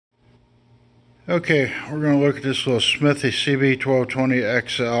Okay, we're going to look at this little Smithy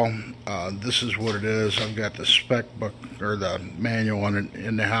CB1220XL. This is what it is. I've got the spec book or the manual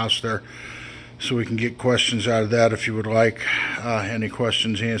in the house there, so we can get questions out of that if you would like. Any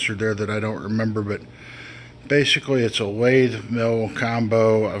questions answered there that I don't remember, but basically it's a lathe mill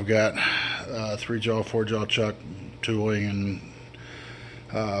combo. I've got 3-jaw, 4-jaw chuck tooling, and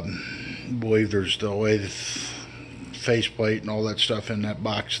I believe there's the lathe faceplate and all that stuff in that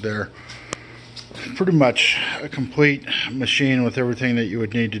box there. Pretty much a complete machine with everything that you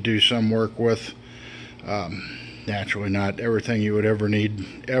would need to do some work with. Naturally not everything you would ever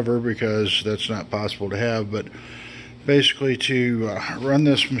need because that's not possible to have, but basically to run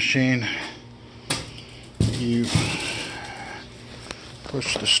this machine, you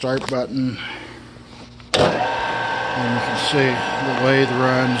push the start button and you can see the lathe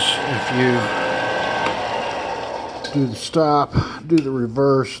runs. If you do the stop, do the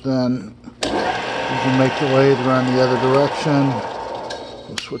reverse, then you can make the lathe run the other direction.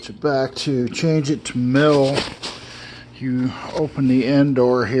 We'll switch it back to change it to mill. You open the end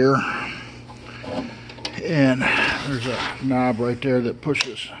door here, and there's a knob right there that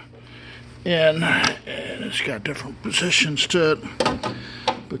pushes in, and it's got different positions to it,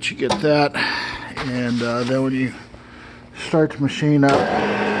 but you get that. And then when you start the machine up,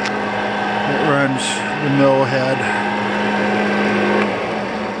 it runs the mill head.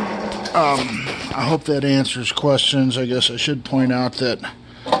 I hope that answers questions. I guess I should point out that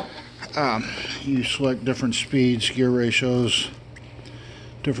you select different speeds, gear ratios,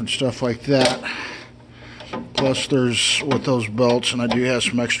 different stuff like that. Plus there's with those belts, and I do have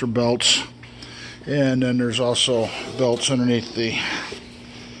some extra belts, and then there's also belts underneath the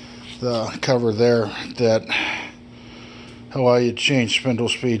cover there that allow you to change spindle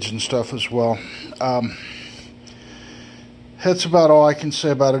speeds and stuff as well. That's about all I can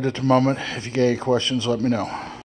say about it at the moment. If you get any questions, let me know.